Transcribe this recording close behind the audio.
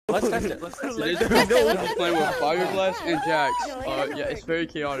Let's test it. Let's test it. Today's video we'll be playing with FireBlast and Jaxx. Yeah, it's very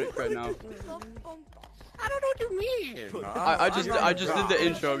chaotic right now. I don't know what you mean. I just did the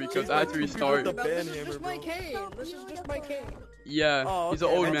intro because I had to restart. This is just my cane. This is just my cane. Yeah, he's an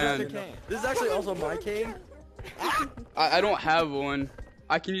old man. This is actually also my cane. I don't have one.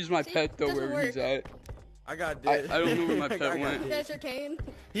 I can use my pet though wherever he's at. I got I don't know where my pet went. That's your cane.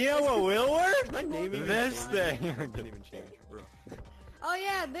 You know what will work? This thing. Didn't even change, bro. Oh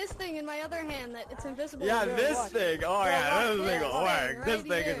yeah, this thing in my other hand that it's invisible. Yeah, this thing. Oh yeah, this thing will work. Right This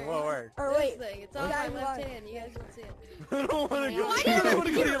thing is here. will work. Or wait, this thing. It's on my left hand. You guys don't see it. I don't want to go. I don't want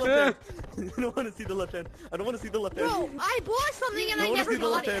to go to your left hand. I don't want to see the left hand. I don't want to see the left hand. Bro, I bought something and I never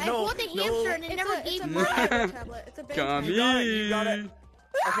got it. I bought the hamster and it never gave me it. it. It's a Come you got it.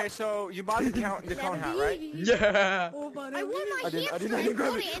 Okay, so you bought the cone hat, right? Yeah. I I want my hamster. I didn't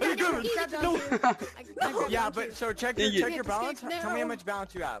grab it. I didn't grab it. No. Yeah, but so check your balance. Tell me how much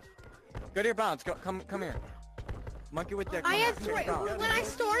balance you have. Go to your balance. Go, come here. Monkey with the. I have 3. When I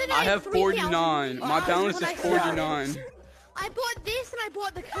started, I have 49. My balance is 49. I bought this and I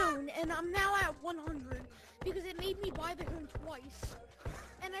bought the cone, and I'm now at 100 because it made me buy the cone twice.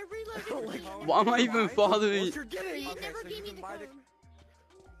 And I reloaded the game. Why am I even following? What you're getting? It never gave me the cone.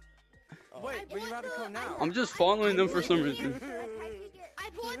 Wait, but you have a cone now. I'm just following them for some reason. I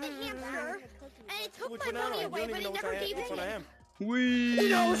bought the hamster, and it took my money away, but it never gave it to me.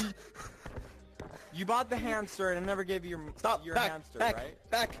 Wee. You bought the hamster and it never gave you your hamster, right?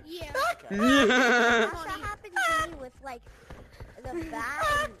 Back. Yeah. Yeah. That happened to me with like the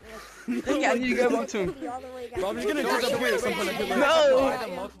bat. Dang it, I need to go up to him. Bro, I'm just gonna disappear at some point. No. Buy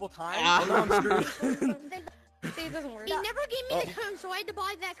them multiple times. I'm screwed. See, it doesn't work. They never gave me the cone, so I had to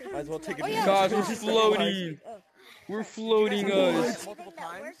buy that cone. Might as well take it. Guys, we're floating. We're floating us. Multiple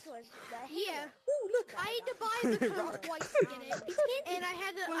times. Yeah. I had to buy the cone twice to get it. And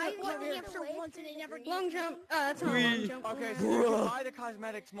I bought the hamster once and it never gave me. Long jump. That's not a long jump. Okay, so you can buy the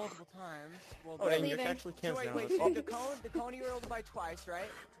cosmetics multiple times. Well, Oh, dang, you leaving. actually so can't wait, now. the cone you were able to buy twice, right?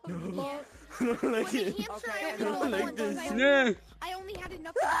 Yeah. Like With the it. hamster, Okay, I and only like bought this. once. Yeah. I only had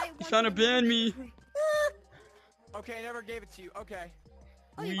enough to buy it He's once. trying to ban me. Okay, I never gave it to you. Okay.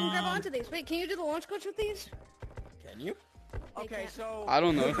 Oh, you can grab onto these. Wait, can you do the launch glitch with these? Can you? Okay, so... I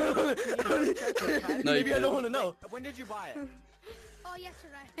don't know. No, you Maybe I don't want to know. When did you buy it? Oh,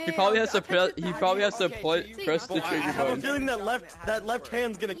 yesterday. He probably has to press. He probably has to Okay, so you- press the I trigger have a button. feeling that left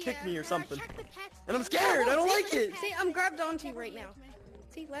hand's gonna kick me or something. I checked the text. And I'm scared. I don't like it. See, I'm grabbed onto you right now.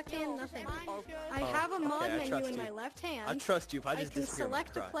 See, left hand, nothing. I have a mod okay, I menu trust in you. my left I hand. trust you if I I just can disappear.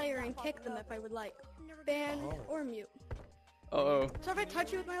 select a player and kick them if I would like. Ban or mute. Uh-oh. So if I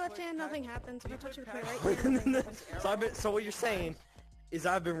touch you with my left hand, nothing happens. If I touch you with my right hand, nothing happens. So what you're saying is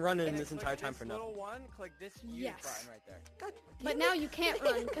I've been running this entire time for nothing. Little one, click this Yes. button right there. But now you can't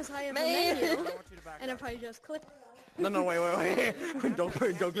run because I have a Man. menu. I want you to back And up. if I just click, No, wait. don't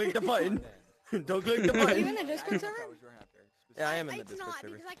click the button. Don't click the are you in button. the Discord server? That was your hamster. Yeah, I am in the It's Discord not,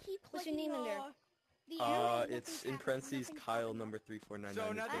 server. because I keep What's your clicking name in there? the arrow and It's nothing's in happening, parentheses nothing's Kyle number 3499.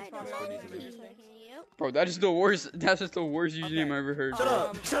 So nothing's I probably don't happening. like you. Bro, that is the worst. That's just the worst username I ever heard. Shut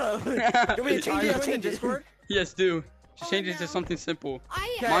up! Shut up! Do we change Are you it? in Change it. Discord? Yes, do. Just Oh, change it to no. something simple.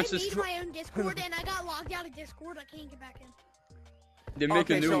 I Mine's made just- my own Discord and I got logged out of Discord. I can't get back in. Then make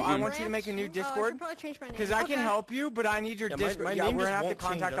a Okay, new so I one. want you to make a new I Discord. should probably change my name. Because I can help you, but I need your Yeah, Discord. my Yeah, name we're just gonna have to won't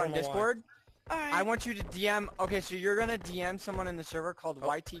change, contact I don't on know why. Discord. Alright. I want you to DM. Okay, so you're gonna DM someone in the server called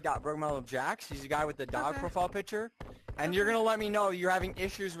yt.brogmellojaxx. He's a guy with the dog profile picture, and you're gonna let me know you're having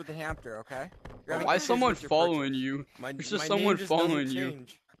issues with the hamster. Okay? You're having Why is issues someone with your following purchase. you? My, There's just my someone name just following doesn't you.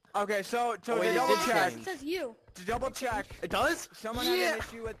 change. Okay, so Oh, wait, to it double did check, change. It says you. to double check, It does? someone had an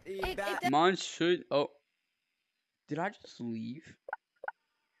issue with the It- bat. Mine should. Oh, did I just leave?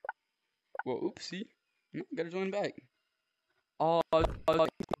 Well, oopsie. No, gotta join back.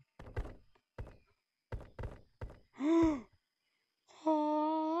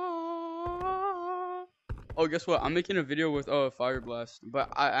 Oh, guess what? I'm making a video with FireBlast, but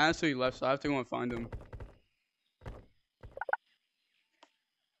I honestly left, so I have to go and find him.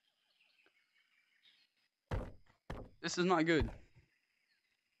 This is not good.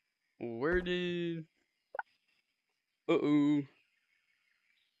 Where did? Uh-oh.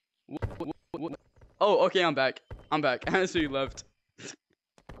 What? Oh, okay, I'm back. I'm back. I honestly left.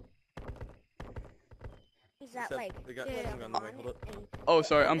 Is that Except like, they got yeah, something on the way, hold up. Oh,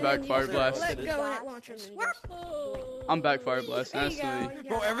 sorry, I'm And back, then you just FireBlast. let go and it launches. I'm back, FireBlast, There you go. honestly.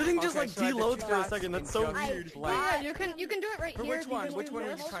 Bro, everything just Okay, like so I did deloads two for a dots second. That's and so just weird. black. Yeah, you can do it right For here. which one? Which one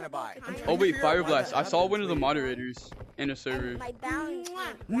were you trying to buy? Oh wait, FireBlast. I saw one of the moderators, in a server. My balance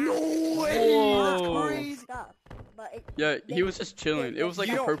went No down. way! Whoa. That's crazy. Stuff, but Yeah, he was just chilling. It was like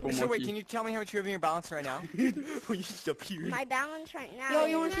You a don't- purple so wait, monkey. can you tell me how much you have in your balance right now? You just appeared. my balance right now Yo,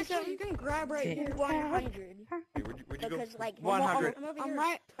 you want is to see something? You can grab right here. 100. Hey, where'd you go? Because like 100. I'm over I'm here.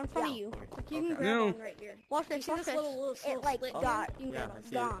 right in front of Yeah. you. Like, you can Okay. grab No. one right here. Watch You this. see Watch this this. little It like slit got here? You can Yeah, grab I it.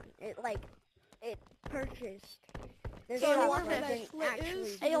 see gone. It purchased. This So stuff whatever that doesn't slit actually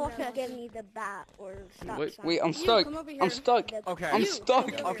is, Hey, watch that. this. give me the bat or stop Wait, sign. wait, I'm You, stuck. come over here. I'm stuck. The- Okay. I'm You, stuck.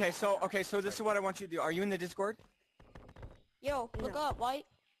 come over here. Okay, so this is what I want you to do. Are you in the Discord? Yo, look No. up, White.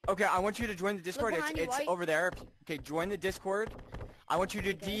 Okay, I want you to join the Discord. behind you, It's White. over there. Okay, join the Discord. I want you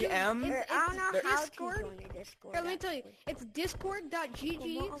to DM. Or, I don't know It's how Discord? to join the Discord. Here, let me tell you. actually. It's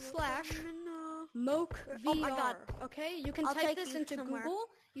discord.gg/Moke Oh my God. Okay, you can I'll type take this you into somewhere. Google.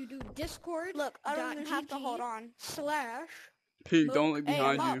 You do Discord. Look, I don't even have to hold on. / Pink, don't look Hey,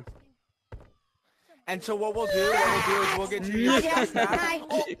 I'm behind you. And so what we'll do is we'll get you your stuff back. Hi.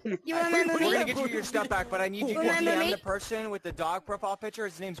 You remember We're me? gonna get you your stuff back, but I need you to Remember DM me? the person with the dog profile picture.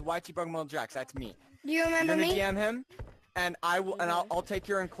 His name's Jaxx. That's me. Do you You're remember gonna me? DM him, and I'll take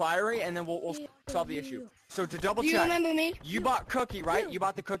your inquiry, and then we'll solve the issue. So to double Do you check, remember me? you bought cookie, right? You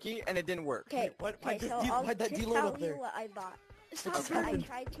bought the cookie, and it didn't work. Okay, Why'd okay, that so deal- I'll why'd that just deload tell up there? you what I bought. Stop I typing.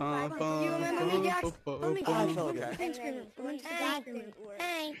 tried to buy You remember me, Jax? Let me I felt Okay. it. and then when Hey. that didn't work,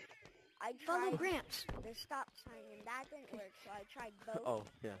 Hey. I Follow tried Gramps. the stop sign and that didn't work, so I tried both. Oh,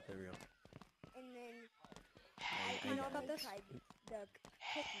 yeah, there we go. And then You know about this? tried the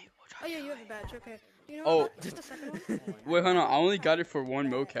cookie. Oh yeah, you have a badge. Okay. Do you know Oh. about the second one? Wait, hold on. I only got it for one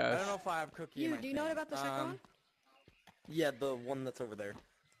Moke I don't hash. know if I have cookie. in You, my do you know thing. about the second one? Yeah, the one that's over there.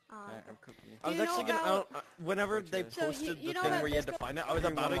 I have cookie. I was you know actually gonna, about- whenever they So posted you the know thing about where you had to Disco? find it, I was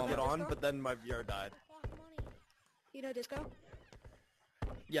Give me about to one get moment. on, but then my VR died. You know Disco?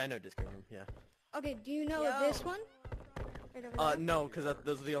 Yeah, I know Disco Room, yeah. Okay, do you know Yo. this one? Right over there. No, because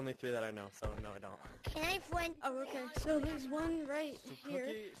those are the only 3 that I know, so no, I don't. Can I find? Oh, okay. So there's one right So here.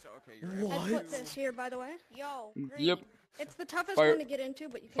 cookie. So okay, you're I What? put this here, by the way. Yo. Yep. It's the toughest Fire- one to get into,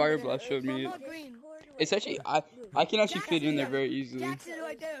 but you can FireBlast showed me it. green. It's actually I can actually fit in there very easily. Jackson, do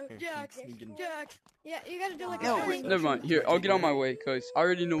I do? Jax, You can- Jax. Yeah, you gotta do like No, a string. Never mind. Here, I'll get on my way, cause I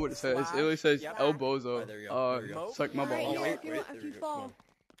already know what it says. It literally says Yep. El Bozo. Oh, there you go, there you go. Suck my Right balls. here, wait, if you, wait, if there you we go, fall. come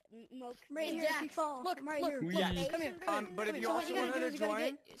Right Hey, here, if you Jax, fall. Look, right here. Yeah. Come here. But if you So what also you gotta want do to is you gotta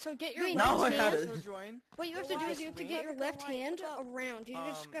join, so get your No, left I had hand. it. also join. What you have to do is you have to get your left hand around. You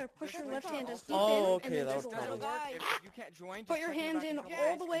just gotta push your left hand as deep Oh, in okay, and then that to was the probably- left. If you can't join, Put just your check hand back in a couple all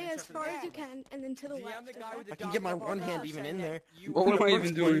days the and way then as check the far as back. you can, and then to the DM left. the guy with the I can dog get my profile one hand picture even saying in that there. you What were am I the even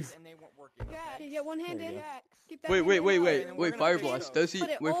first doing? place and they weren't working, okay? Okay, you get one hand There in. you go. Keep that Wait, hand wait, in. wait, and wait, then wait. we're gonna FireBlast. fix Does he? Put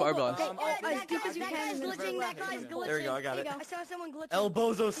it Wait, all the- FireBlast. as deep as you can. and then glitching, to the that left. guy's glitching. There you go, I got it. I saw someone glitching. El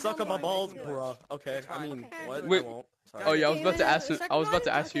Bozo suck on my fine, balls, it's good. bruh. Okay, It's I fine. mean, Okay. what? Wait. I won't. Sorry. Oh yeah, I was about to ask him. Second I was about to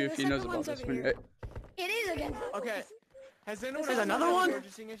one? ask you Okay, if he the knows second about one's this over one. here. It is again. Okay. Has anyone There's else another had one?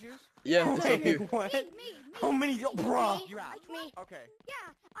 purchasing issues? Yeah, it's up Wait, here. what? Me. How many? Oh, bruh. You have. Me. Okay. Yeah,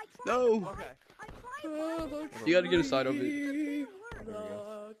 I tried. No. Okay. I tried. You gotta get inside of it. It didn't work.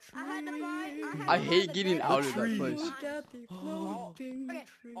 I had to buy. I hate getting out of that Tree. place.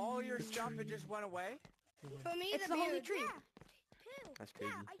 All your stuff, it just went away? For me, It's the holy tree. That's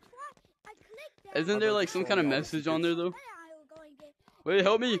crazy. I clicked that. Isn't there like some kind of message on there though? And I was going to- Wait,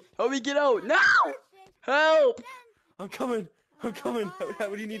 help me! Help me get out! No! Help! I'm coming. I'm coming.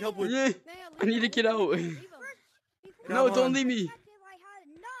 What do you need help with? Yeah, I need to get out. No, Grab don't on. leave me. If I had a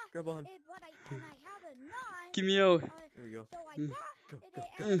knife, Grab on. and I had a knife, Get me out. There we go. so I got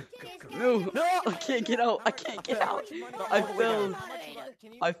No, I can't get out. I can't get out. I fell.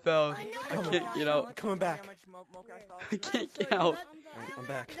 I fell. I can't get out. Coming back. I can't get out. I'm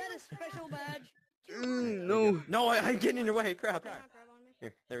back. Is that a special badge? No. No, I'm getting in your way. Crap.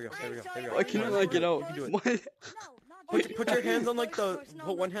 Here, there we go. There we go. There we go. I cannot like get out. You can do it. What? Put your hands on like the.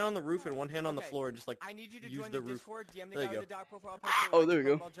 Put one hand on the roof and one hand on the floor and just like. I need you to Use join the the roof. Discord, DM the There you guy go. with the dog profile picture. Oh, there we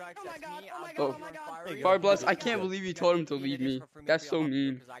go. That's Oh my God, me. oh my I'll God, go oh for my a God. fire. There you go. FireBlast, I can't believe you told him to You leave need me. this for me to That's be so able to help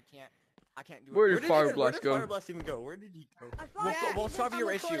you, mean. 'cause I can't do it. Where Where did did FireBlast go? FireBlast even go? Where did he go? We'll solve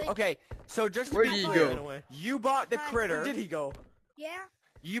your issue. Okay, so just to Where be did he clear, go? Ran away. you bought the Where critter. did he go? Yeah.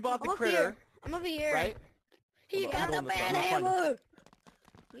 You bought the I'm up critter, here. I'm over here. right? He Hold on, got hold the on, let's bad find him. hammer.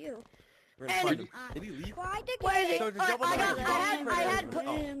 You. We're gonna find him. Did he leave? Why did Where is you? it? So to double I check, got- you I bought had- the I critter. had put-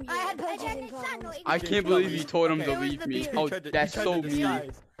 Oh. I had And then purchasing it's problems. not- I can't believe you told him to Okay. leave me. He Oh, tried to- that's he tried so to mean.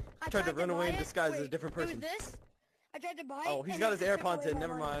 disguise. I Tried to run away and buy it. disguise as a Wait, different it was person. this. I tried to buy it. Oh, he's and got it his took AirPods away in. my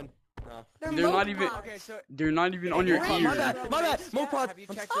Never money. mind. No. They're Moke not even. pods. Okay, so They're not even on your My ears. bad. My bad. Moke pods. have you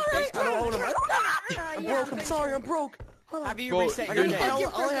I'm checked sorry. your I Facebook? don't own them. Uh, I'm yeah, broke. I'm sorry. I'm broke. Hold on. Have you Bro, reset you're your not- game?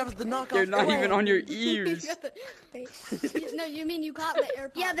 All I have is the knockoff. They're not even on your ears. No, you mean you got the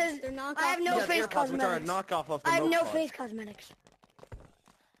AirPods? Yeah, they're knockoff. I have no Yeah, the face AirPods, which are a cosmetics. knockoff of the I have no Moke face pods. cosmetics.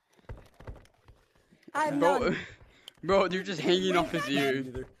 I have Bro, none. bro, you're just hanging off his ear.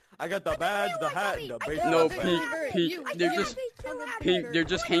 I got the badge, the hat, and the baseball. No, bat. Pink, they're just, Pink, they're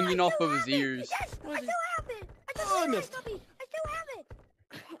just hanging off of his ears. Yes, I still have it. I just Oh, I have it, missed. Stubby. I still have it.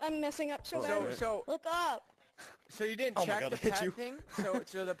 I'm messing up so bad. So Look up. you didn't Oh my check God, the I hit pet you. thing?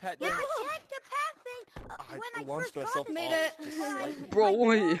 So the pet Yeah, thing. I checked the path thing when I launched first myself got Made it. it. Bro,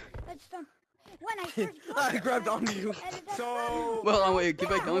 wait. That's when I first got I grabbed onto you. So Well, wait, get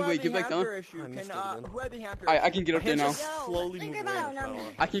back who down, had wait, the get back down. hamster issue? I Can, missed it again. who had the hamster I issue? can get up there now. Just slowly think moving about around.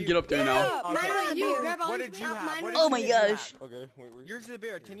 it. I can get up there now. Okay. Mine was you. Grab on. What did you have? Mine What was Oh did my you gosh. have? Okay, wait. Yours is the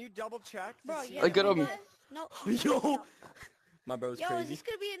beer. Can you double check? to Bro, see yeah. I got him. No. Yo, my bro's Yo, is crazy. this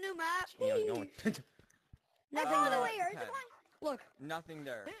gonna be a new map? Yeah, how's it going? Nothing Oh, to the way. okay. Look. Nothing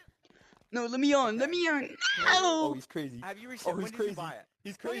there. No, let me on, let me on. Oh, Ow! he's crazy. Have you Oh, reset? When he's did crazy. you buy it?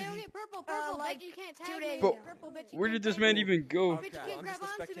 He's Okay, crazy. okay, purple. like Bet you can't 2 tag days me. Bro, Purple, bet you Where can't did this tag man me. even go? Bet you Okay, can't I'm grab just a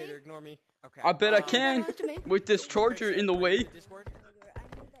onto me. spectator. Ignore me. Okay. I bet I can. Onto me. With this charger in the way. Discord?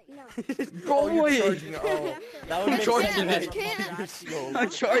 Bro, Oh, you're wait. charging. Oh, that would make Charging sense. it. You're slow. I'm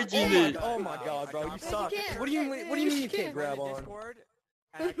charging it. Oh my God, bro, you suck. can't. What do you mean? What do you mean you can't grab on? Discord,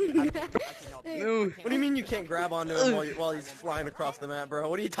 and I can help you. No. What do you mean you can't grab onto him while he's flying across the map, bro?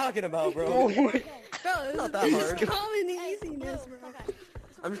 What are you talking about, bro? Oh, wait. Bro, Not that hard. it's common easiness, bro.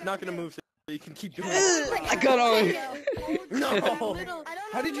 I'm just not gonna move so you can keep doing it. I got on. No. Little,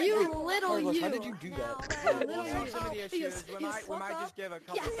 How did you you? little Carlos, you. how did you do that? We'll solve some of the issues. We might just give a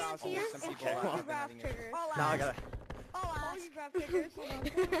couple thousand to some people that have been having issues. No, I gotta. Oh, you grab triggers.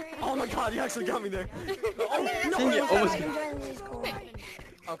 Oh my God, you actually got me there. Oh Dang it, almost got.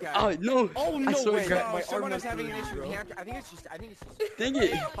 Okay. Oh, no. Oh I no swear way! to God. So My someone arm is having an went issue through, with bro. hamster. I think it's just Dang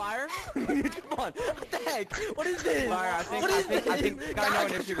it. fire. Come on! What the heck? What is this? Fire. I think What is this? I know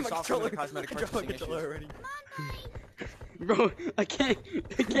an issue My to solve some of the controller. cosmetic I dropped my purchasing controller issues. already. Bro, I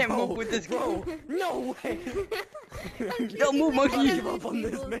can't move with this. Bro, no way! Don't move, I monkey. give up on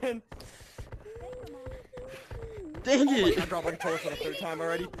this, man. Dang I it. dropped my controller for the third time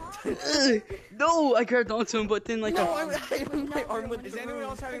already. No, I grabbed onto him, but then like No, I... my arm went Is through. anyone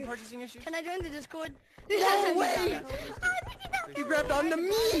else having purchasing issues? Can I join the Discord? No way! You grabbed onto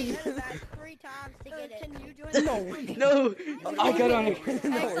me! 3 times to get it. Can you join? No way! No, I got on it. I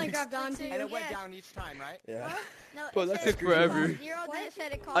accidentally grabbed onto And you. it went down each time, right? Yeah. No, Bro, it that said took forever. 0, then it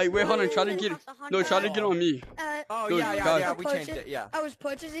said it cost Hey, wait, hold on. Try to 100, get. it cost No, try to get on me. Oh No, yeah, God. yeah, we changed it. Yeah. I was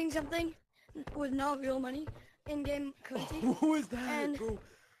purchasing something with not real money, in-game currency. Who is that, And bro?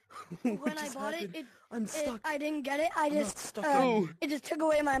 When I bought it, I'm stuck. I didn't get it. I I'm not just stuck. No. it just took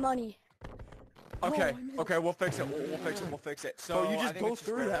away my money. Okay. Okay, we'll fix it. We'll fix it. We'll fix it. So Bro, you I just think go it's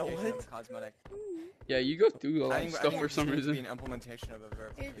through that, verification what? of Cosmetic. Yeah, you go through a lot I of think, stuff for some it needs to be reason. an implementation of a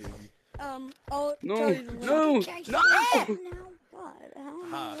verification. I'll No, tell you the link. no, no!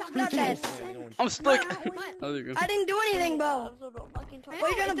 Not that. I'm stuck. Oh, there you go. I didn't do anything, bro. Why are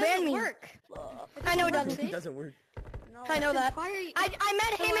you trying to ban me? I know it doesn't. It doesn't work. I know that. I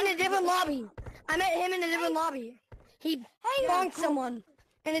met him in a different lobby. I met him in a different lobby. He bonked someone,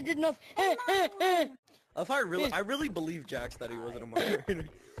 and it did nothing. I really believe Jaxx that he wasn't a moderator.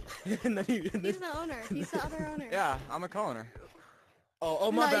 and then He's the owner. He's the other owner. Yeah, I'm a co-owner.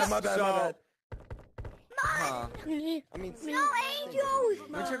 oh, my bad, my bad, my bad. Huh. I mean, No angels!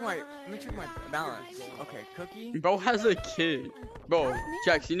 Let me check my balance. Okay, cookie. Bro has a kid. Bro,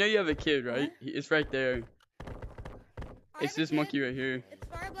 Jax, you know you have a kid, right? It's right there. It's this monkey right here. It's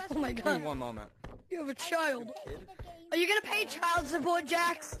FireBlast Oh my Give me god. one moment. You have a child. Are you gonna pay child support,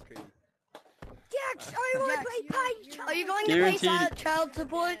 Jax? Jaxx, are you going to pay Are you going to Guaranteed. pay child support? child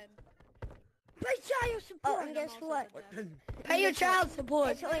support? Oh, and guess what? Pay your child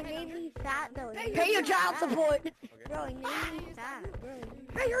support. So it made me fat though. Pay your child support. Bro, it made me fat.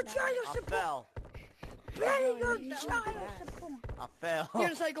 Pay your child I support! fell. Pay your child support! I fell.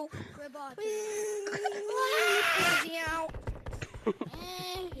 Here's a cycle. Goodbye.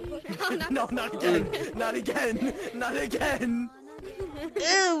 No, not again. Not again. Not again.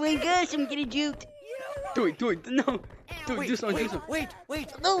 Oh my gosh, I'm getting juked. Do it, no. Do it, do something, do something. Wait.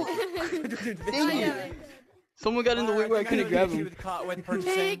 No. Dang it. Someone got in the way where I couldn't grab him. With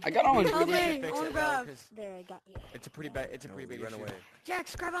purchasing. I got on. We need to Okay, fix on it, grab. though, 'cause There, I got you. it's a pretty big Run issue. away.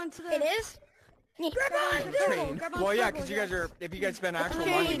 Jax, grab onto the. It is? Grab onto the Train. Grab onto Well, the yeah, purple, because you guys Jax. if you guys spend actual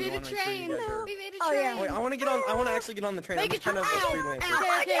Okay, money, we you made a want to make sure you train. guys are. We made a Oh, train. yeah. Wait, I want to get on. I want to actually get on the train. Make I'm it kind of a ow.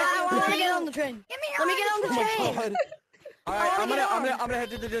 freelancer. Okay, I want to get on the train. Let me get on the Oh my train. god. All right, I I'm wanna gonna get on. head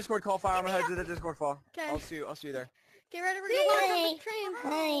to the Discord call. Fire. I'm gonna head to the Discord call. Okay. I'll see you there. Get ready, we're Hey. going to the train.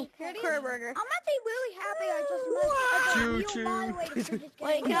 Hey. Curry burger. I'm actually really happy I just met Choo-choo.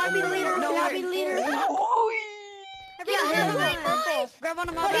 Wait, can I be the leader? No, Can I wait. be the leader? Yeah, grab on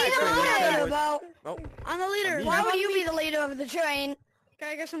to my Be back. the moderator, Bo. Oh, I'm the leader. Why would you be the leader of the train?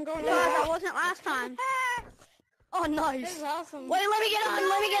 Okay, I guess I'm going because on. I wasn't last time. Oh, This nice. is awesome. Wait, let me get on.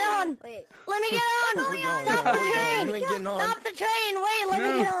 Let me get on. Wait. Let me get on. we're going. Stop the You train. ain't getting on. Stop the train. Wait, let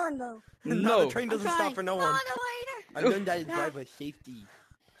me get on, though. No, No. the train doesn't stop for no one. I learned that in driver safety.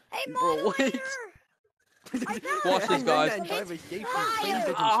 Hey, Bro, wait. Watch this, I learned guys. that in driver safety. Train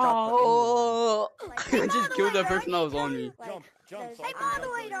doesn't stop for Oh! I just killed that person that was on me. anyone. Jump, so I Hey, can jump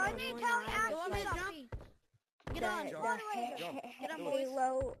moderator, I over. need to tell you actually Jump. something. Get on. Jump, Moderator. jump. Get on, Do boys. it.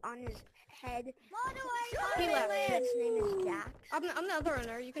 Low on his head. Moderator. He left. His name is Jax. I'm the other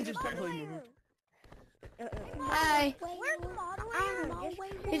owner. You can just Just barely moved. Hi. Where's the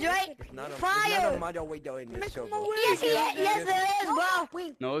moderator? He's right. Not a Fire. moderator in this server. Yes, he is. Yes, there is,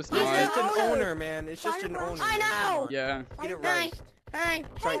 bro. No, it's It's just not. an owner, man. It's just an owner. I know. Yeah. Get it Hi. right. Hi.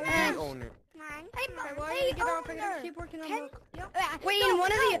 It's like Hi. the owner. Hey, Okay, well, I gotta get off. I gotta keep working on Moke. Wait, in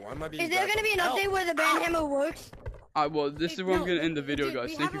one of Oh, I might the... be Is there going to be an Help. update where the banhammer works? Alright, well, this is where I'm No, gonna end the video, Dude, guys.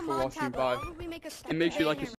 we Thank have you a for mod watching. tab. Bye. Why don't we make a And make sure you like second and